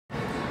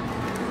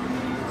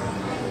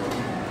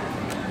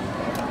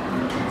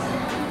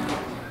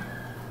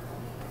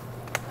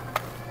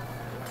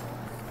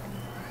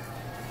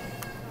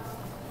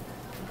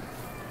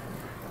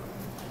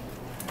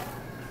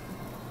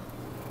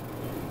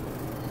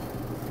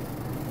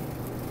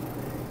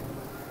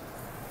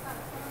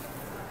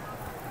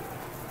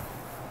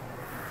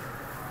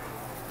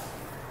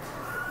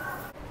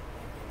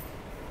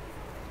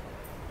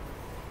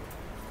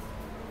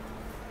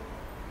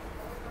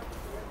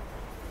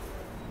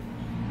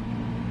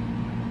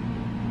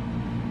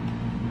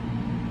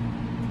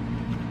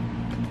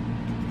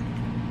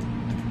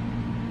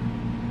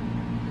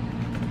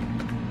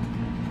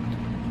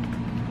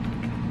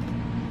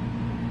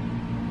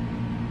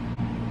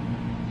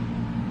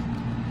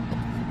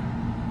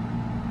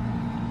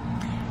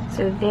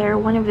So there,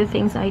 one of the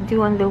things I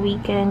do on the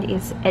weekend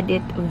is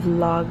edit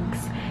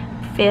vlogs,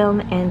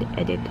 film and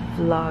edit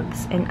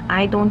vlogs. And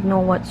I don't know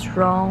what's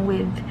wrong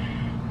with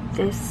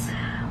this,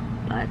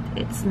 but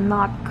it's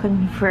not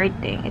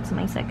converting. It's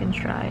my second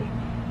try.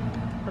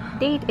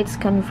 Update, it's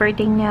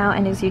converting now,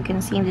 and as you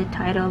can see in the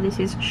title, this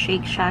is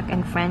Shake Shack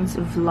and Friends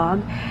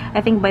vlog.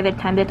 I think by the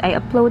time that I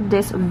upload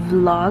this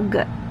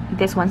vlog,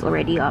 this one's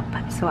already up,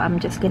 so I'm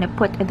just gonna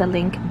put the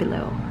link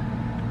below.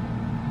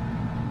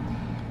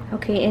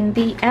 Okay,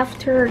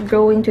 after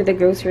going to the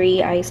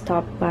grocery, I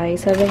stopped by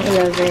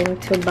 7-Eleven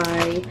to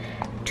buy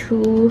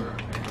two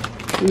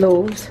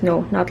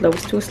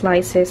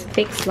slices,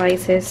 thick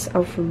slices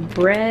of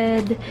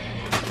bread,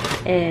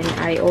 and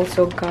I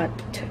also got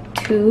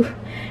two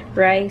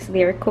rice.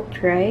 They're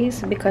cooked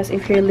rice, because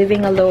if you're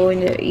living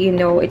alone, you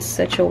know it's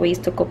such a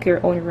waste to cook your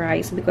own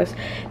rice because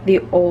they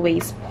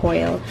always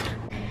spoil.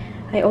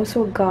 I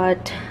also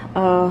got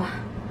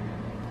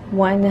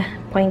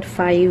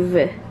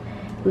 1.5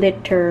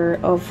 liter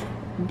of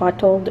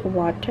bottled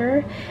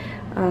water.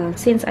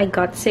 Since I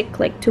got sick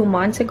like 2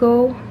 months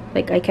ago,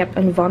 like I kept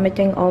on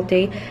vomiting all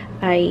day,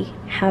 I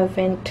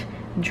haven't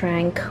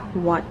drank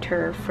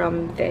water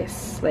from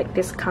this, like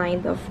this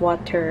kind of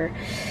water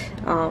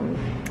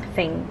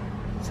thing.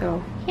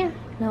 So yeah,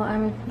 now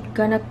I'm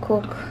gonna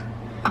cook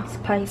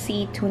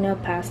spicy tuna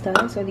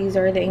pasta. So these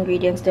are the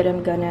ingredients that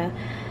I'm gonna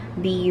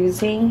be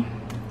using.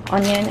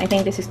 Onion, I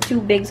think this is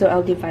too big, so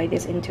I'll divide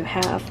this into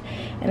half,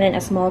 and then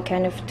a small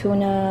can of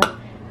tuna,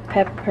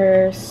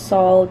 pepper,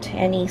 salt.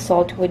 Any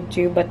salt would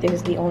do, but this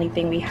is the only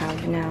thing we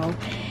have now.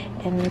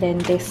 And then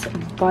this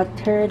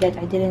butter that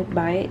I didn't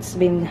buy, it's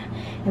been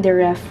in the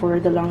ref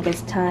for the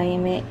longest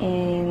time,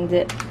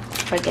 and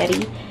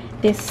spaghetti.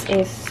 This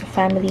is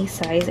family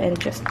size and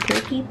just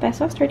 30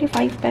 pesos,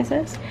 35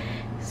 pesos.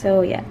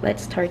 So yeah,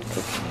 let's start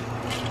cooking.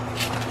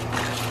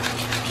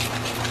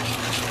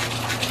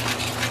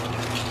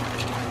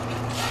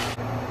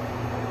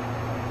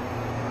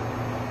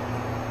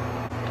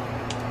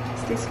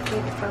 Is this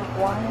good for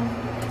one?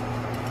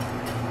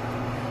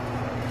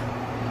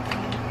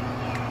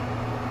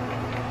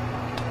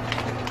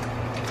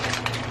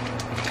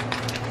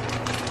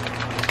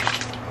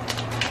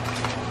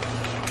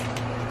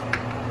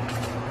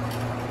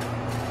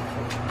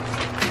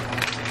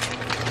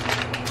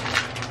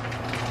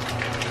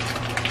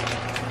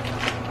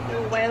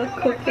 While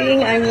cooking,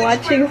 I'm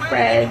watching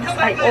Friends.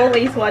 I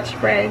always watch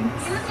Friends.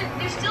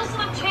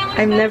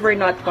 I'm never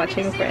not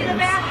watching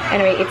Friends.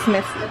 Anyway, it's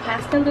messy. The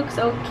pasta looks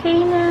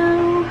okay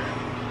now.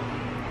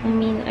 I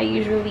mean, I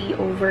usually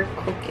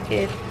overcook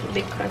it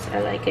because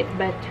I like it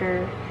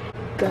better.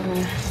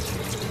 Gonna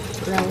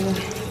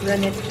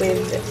run it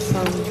with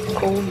some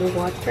cold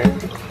water.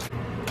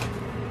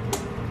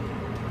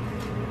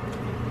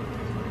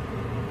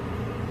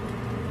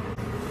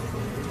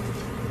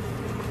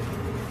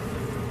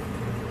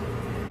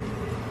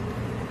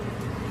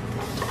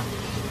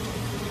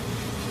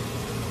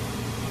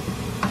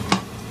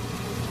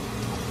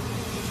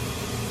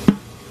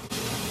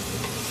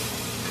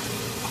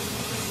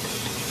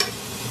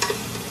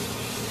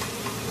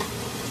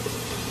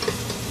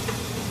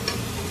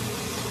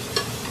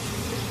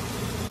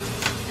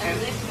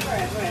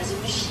 Forever as a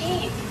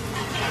machine.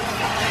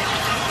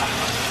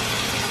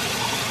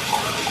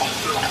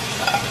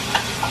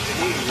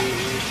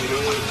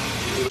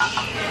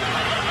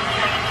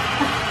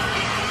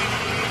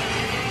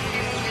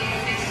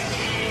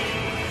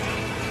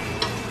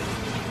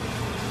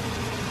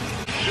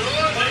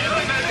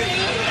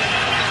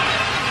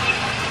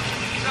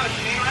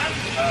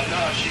 No,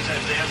 she's at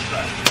dance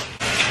class.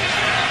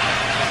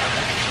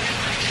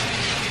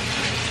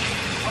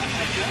 Oh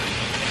my God.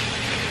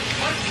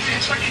 What?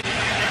 It's like...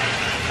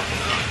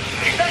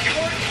 Is that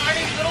your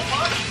tiny little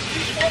box?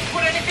 You just won't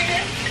put anything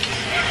in?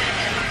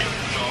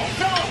 No.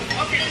 No!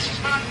 Okay, this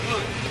is not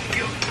good.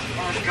 You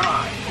are a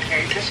guy,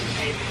 okay? This is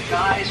a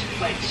guy's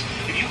place.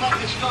 If you let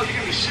this go, you're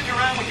going to be sitting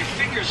around with your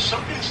fingers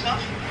soaked in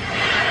stuff.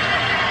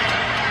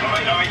 All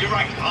right, you're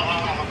right.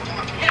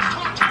 Yeah,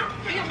 talk to her.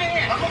 Be a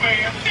man. I'm a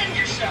man. Defend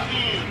yourself.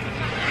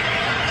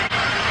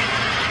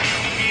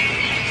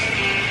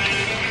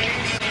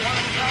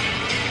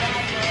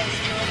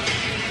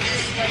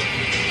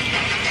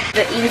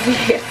 The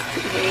easiest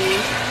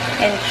way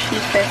and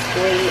cheapest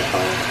way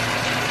of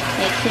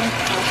making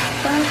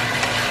pasta.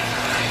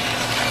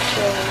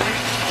 So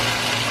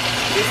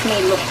this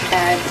may look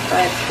bad,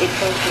 but it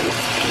will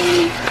taste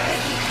really good.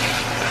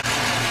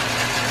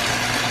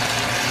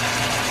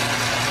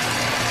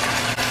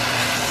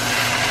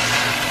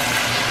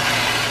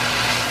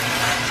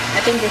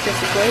 I think this is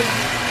good.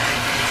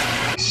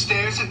 He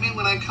stares at me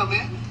when I come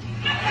in.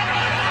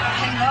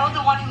 I know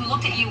the one who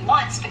looked at you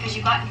once because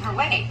you got in her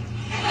way.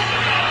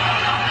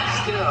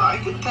 Still, I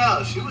could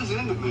tell she was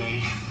into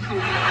me.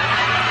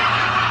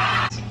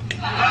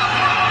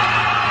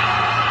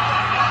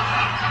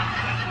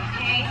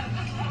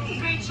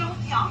 Hey, Rachel.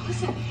 Yeah,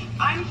 listen.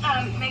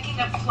 I'm making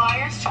up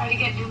flyers, trying to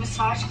get new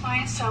massage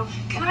clients. So,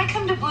 can I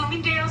come to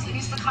Bloomingdale's and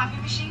use the copy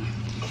machine?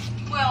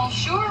 Well,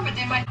 sure, but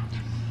they might.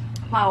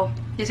 Wow,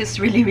 this is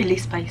really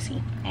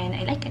spicy, and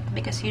I like it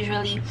because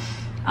usually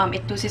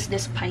it loses the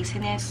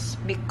spiciness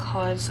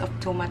because of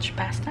too much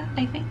pasta,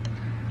 I think.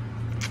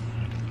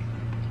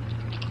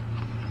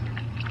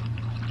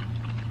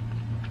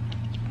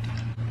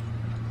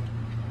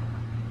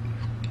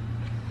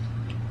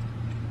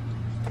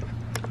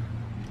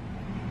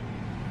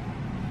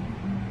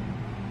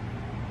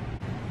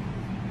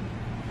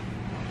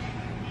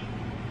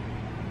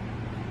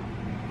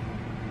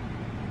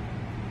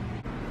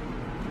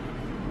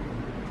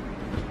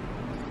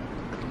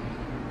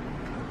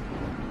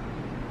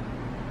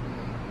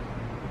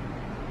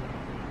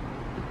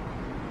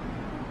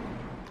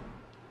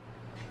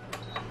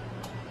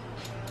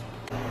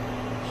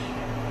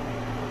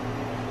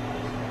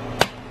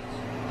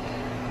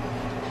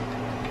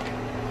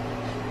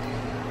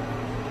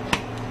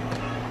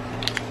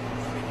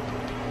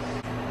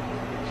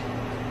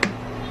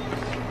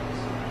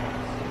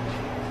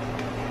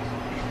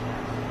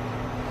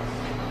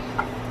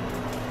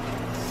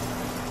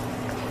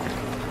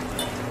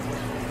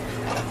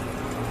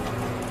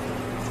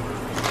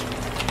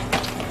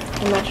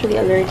 I'm actually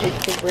allergic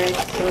to bread,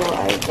 so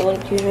I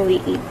don't usually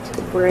eat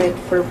bread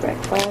for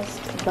breakfast,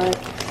 but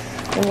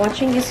I'm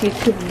watching this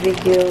YouTube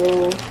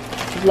video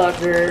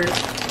vlogger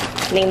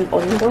named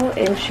Ondo,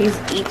 and she's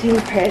eating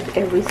bread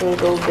every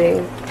single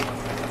day.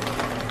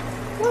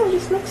 Oh,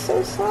 this looks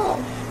so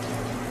soft.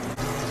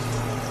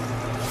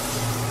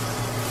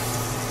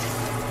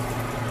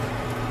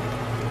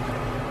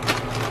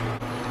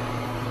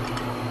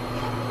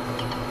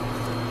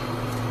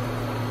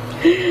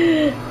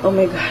 Oh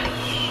my gosh.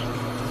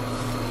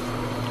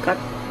 Got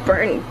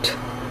burnt.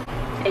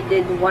 I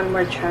did one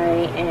more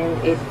try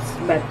and it's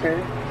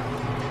better.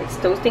 It's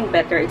toasting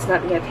better. It's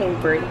not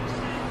getting burnt.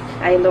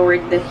 I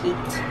lowered the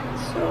heat,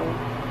 so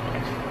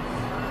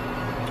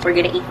we're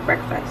gonna eat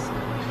breakfast.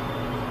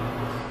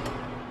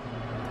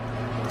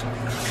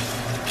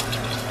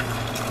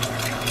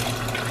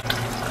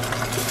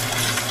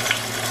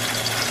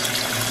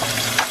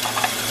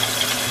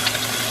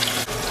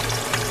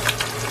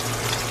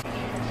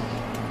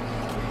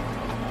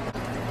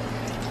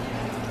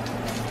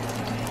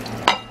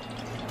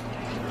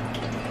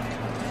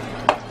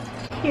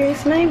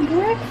 Here's my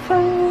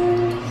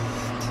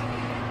breakfast.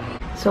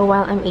 So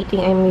while I'm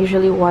eating, I'm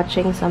usually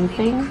watching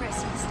something.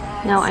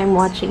 Now I'm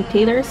watching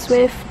Taylor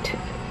Swift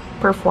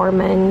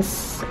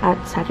performance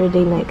at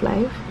Saturday Night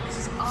Live.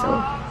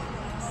 So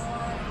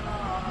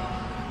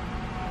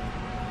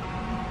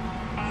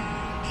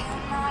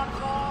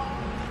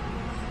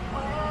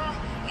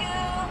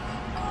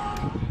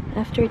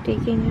after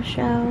taking a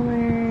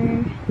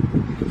shower,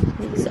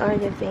 these are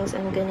the things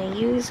I'm gonna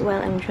use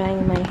while I'm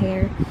drying my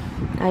hair.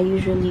 I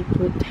usually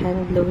put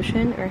hand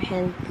lotion or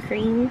hand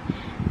cream.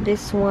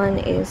 This one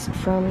is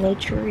from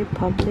Nature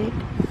Republic,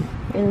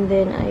 and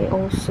then I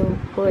also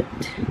put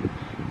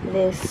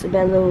this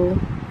Bello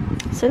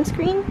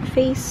sunscreen,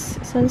 face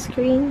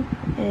sunscreen,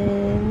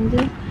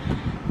 and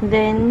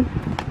then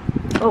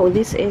oh,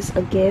 this is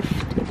a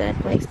gift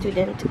that my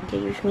student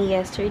gave me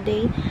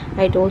yesterday.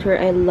 I told her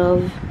I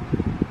love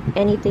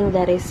anything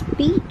that is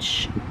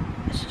peach,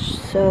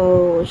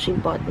 so she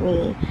bought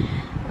me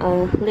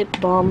a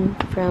lip balm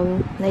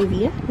from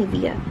Nivea,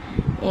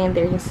 and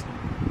there's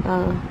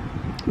a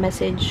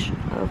message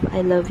of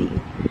I love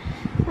you.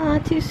 Ah,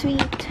 too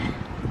sweet.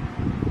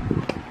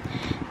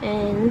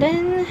 And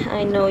then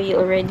I know you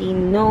already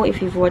know,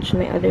 if you've watched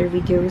my other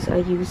videos, I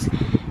use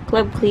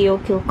Club Clio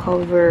Kill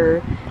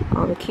Cover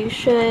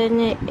cushion,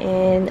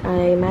 and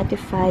I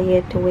mattify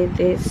it with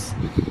this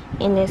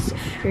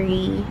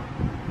Innisfree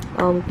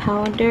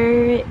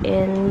powder.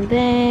 And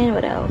then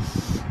what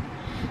else?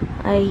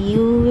 I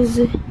use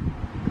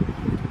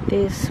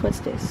this, what's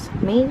this?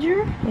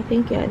 Major? I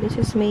think, yeah, this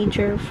is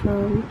Major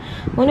from,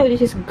 oh no,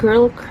 this is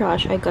Girl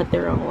Crush. I got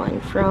the wrong one.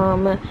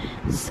 From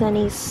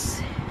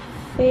Sunny's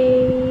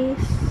Face.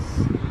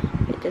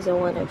 It doesn't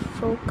want to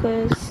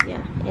focus.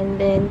 Yeah, and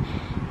then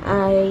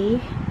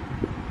I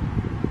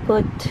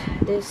put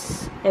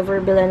this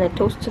Everland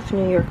Toast of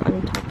New York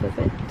on top of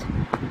it.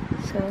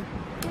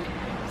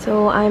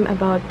 So I'm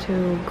about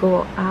to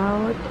go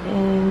out,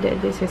 and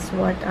this is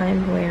what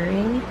I'm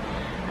wearing.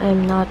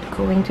 I'm not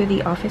going to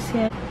the office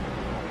yet.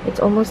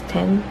 It's almost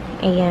 10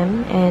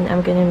 a.m. and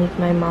I'm gonna meet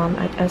my mom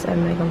at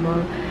SM Mega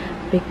Mall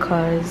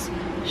because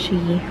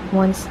she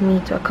wants me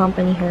to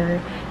accompany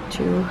her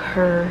to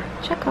her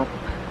checkup.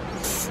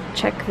 Let's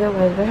check the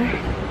weather.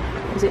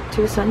 Is it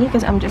too sunny?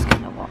 Because I'm just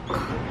gonna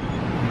walk.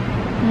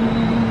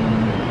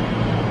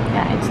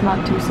 Yeah, it's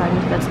not too sunny.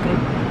 That's good.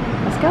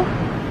 Let's go.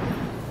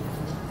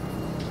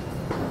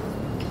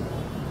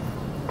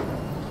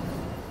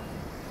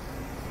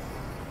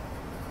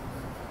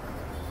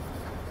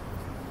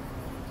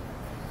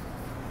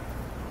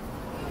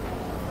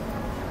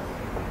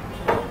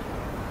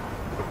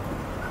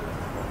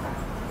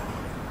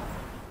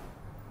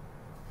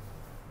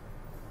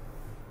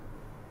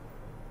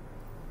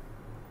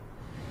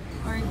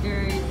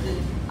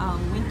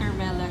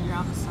 Wintermelon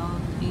rock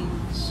salt with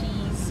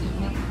cheese,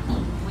 milk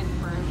tea with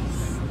pearls,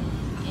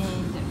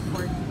 and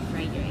pork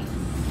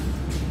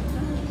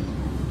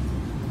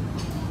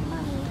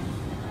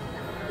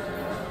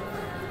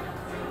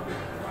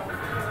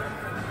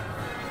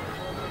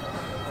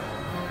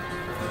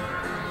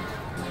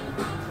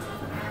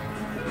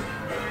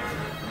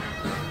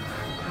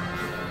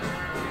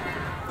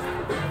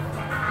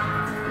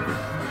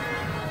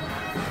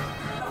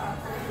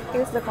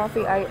Here's the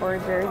coffee I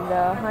ordered,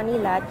 the honey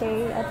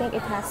latte. I think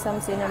it has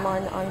some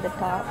cinnamon on the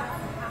top.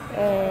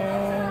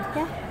 And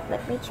yeah,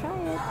 let me try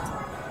it.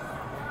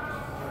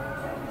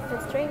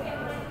 Let's drink.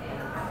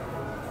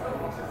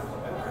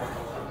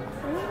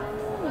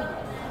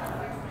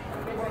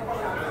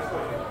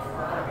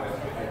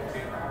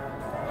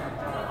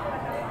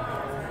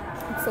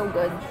 It's so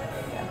good.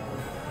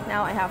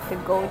 Now I have to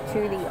go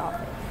to the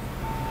office.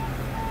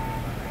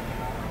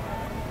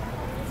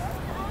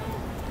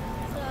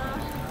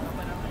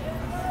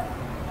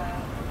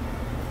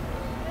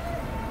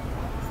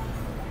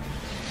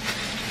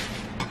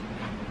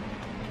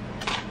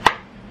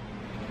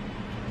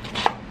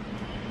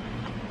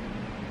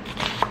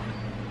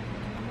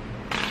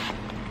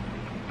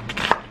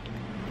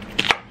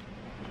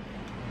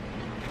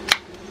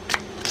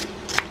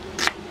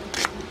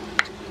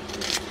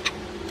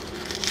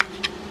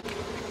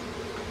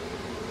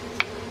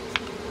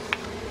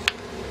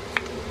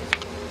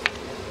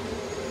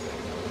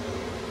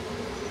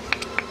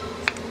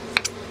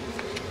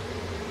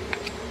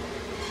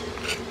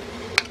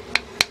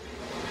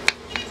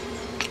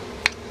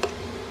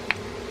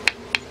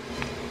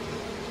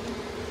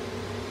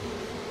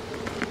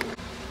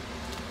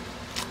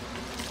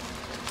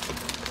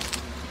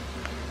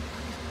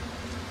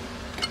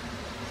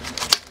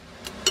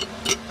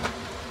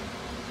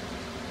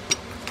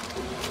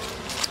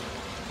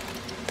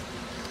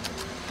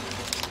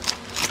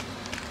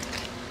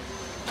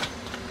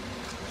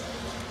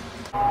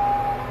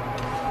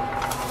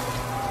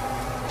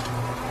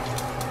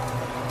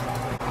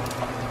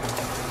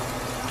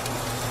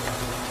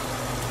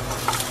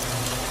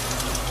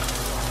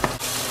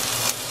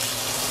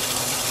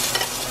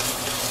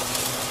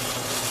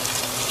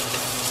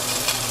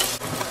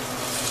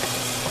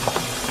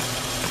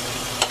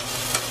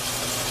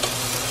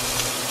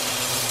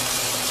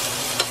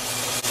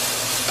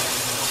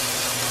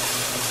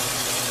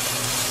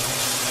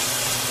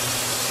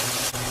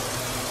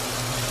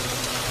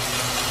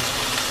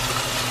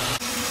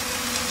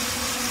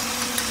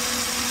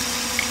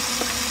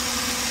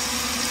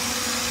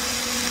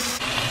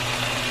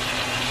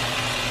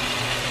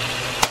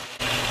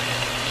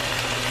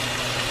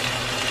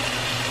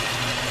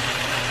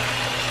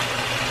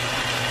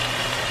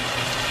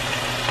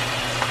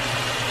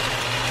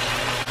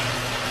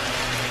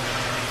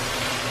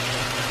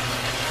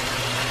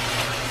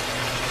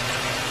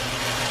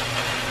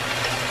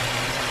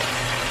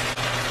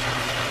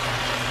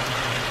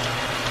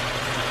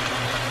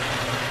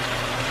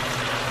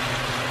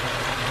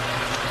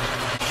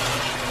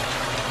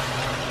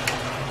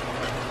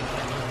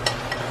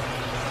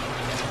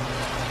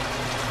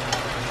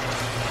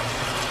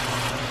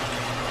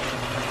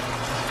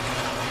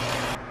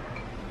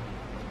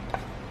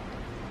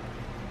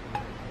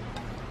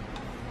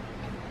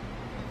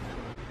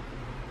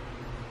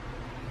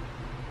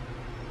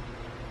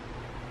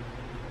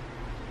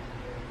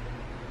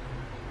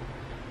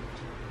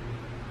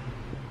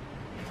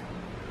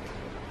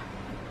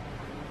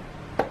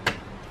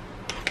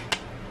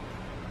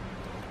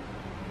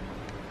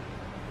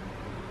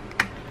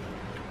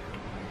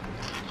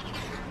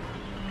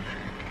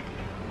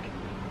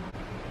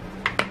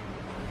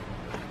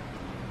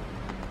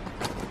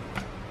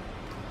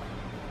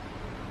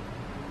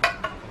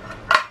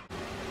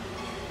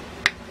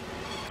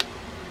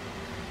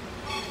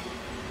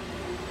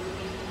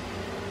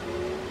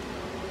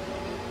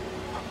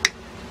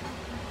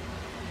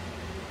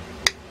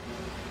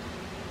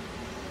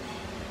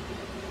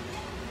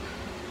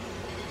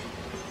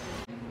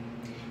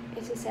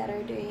 It's a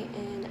Saturday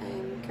and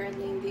I'm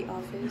currently in the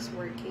office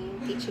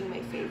working, teaching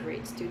my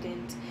favorite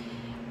student.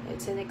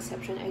 It's an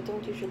exception. I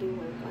don't usually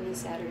work on a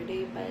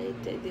Saturday,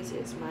 but this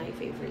is my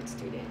favorite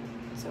student,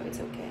 so it's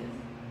okay.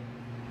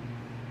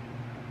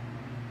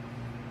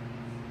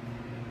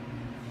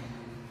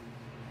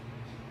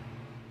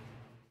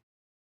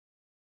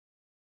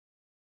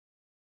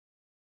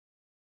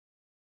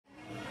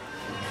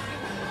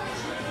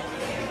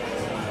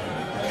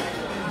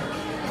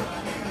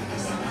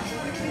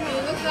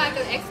 You look like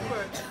an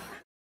expert.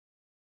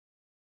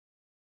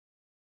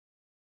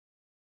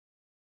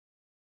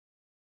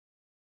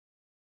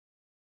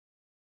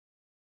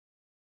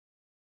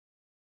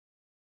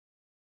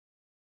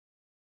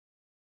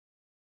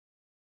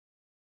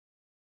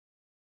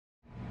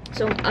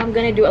 So I'm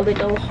gonna do a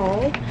little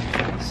haul.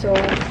 So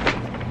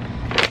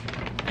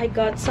I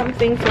got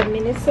something from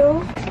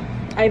Miniso.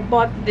 I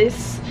bought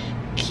this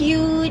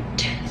cute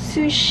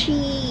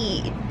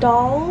sushi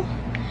doll.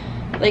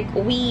 Like,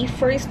 we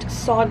first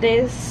saw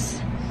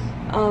this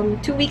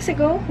 2 weeks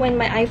ago when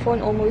my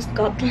iPhone almost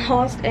got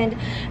lost, and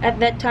at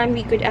that time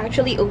we could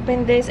actually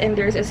open this and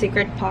there's a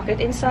secret pocket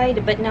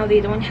inside, but now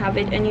they don't have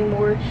it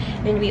anymore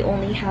and we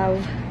only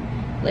have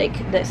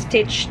like the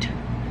stitched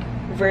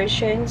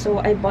version. So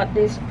I bought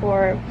this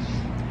for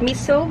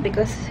Miso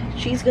because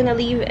she's gonna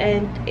leave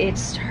and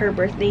it's her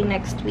birthday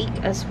next week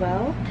as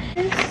well.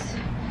 This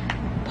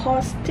paw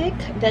stick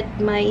that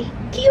my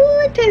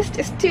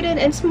cutest student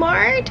and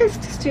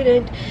smartest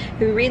student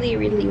really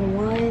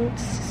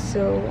wants.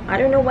 So I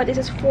don't know what this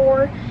is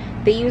for.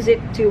 they use it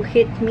to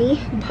hit me,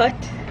 but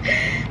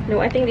no,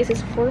 I think this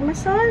is for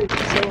massage.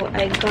 So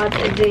I got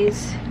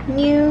this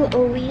new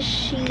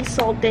Oishi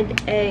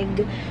salted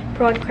egg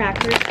prawn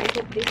crackers. I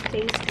hope this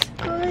tastes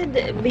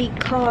good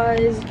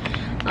because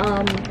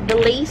the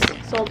Lay's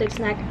salted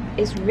snack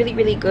is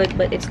really good,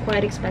 but it's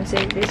quite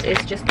expensive. This is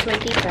just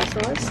 20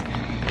 pesos.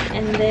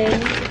 And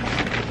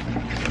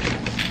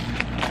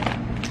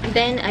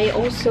then I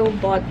also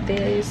bought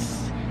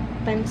this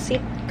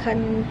pancit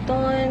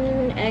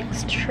canton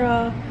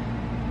extra,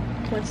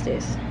 what's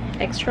this,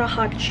 extra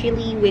hot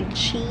chili with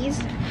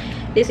cheese.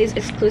 This is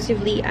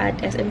exclusively at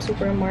SM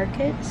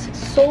supermarkets,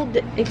 sold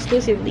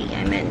exclusively,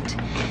 I meant.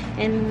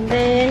 And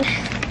then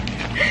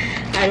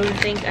I don't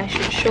think I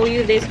should show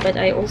you this, but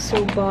I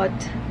also bought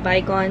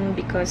Bygone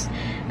because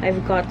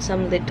I've got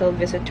some little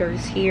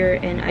visitors here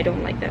and I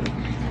don't like them.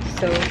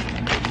 So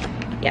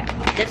yeah,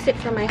 that's it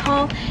for my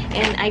haul,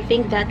 and I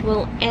think that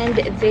will end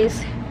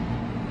this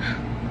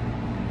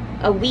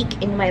a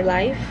week in my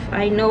life.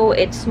 I know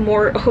it's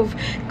more of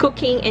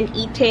cooking and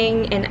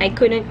eating, and I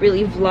couldn't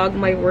really vlog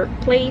my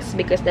workplace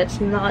because that's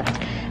not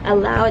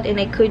allowed, and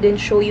I couldn't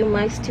show you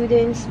my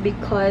students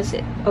because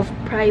of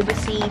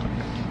privacy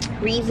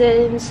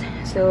reasons.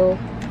 So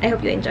I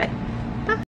hope you enjoy.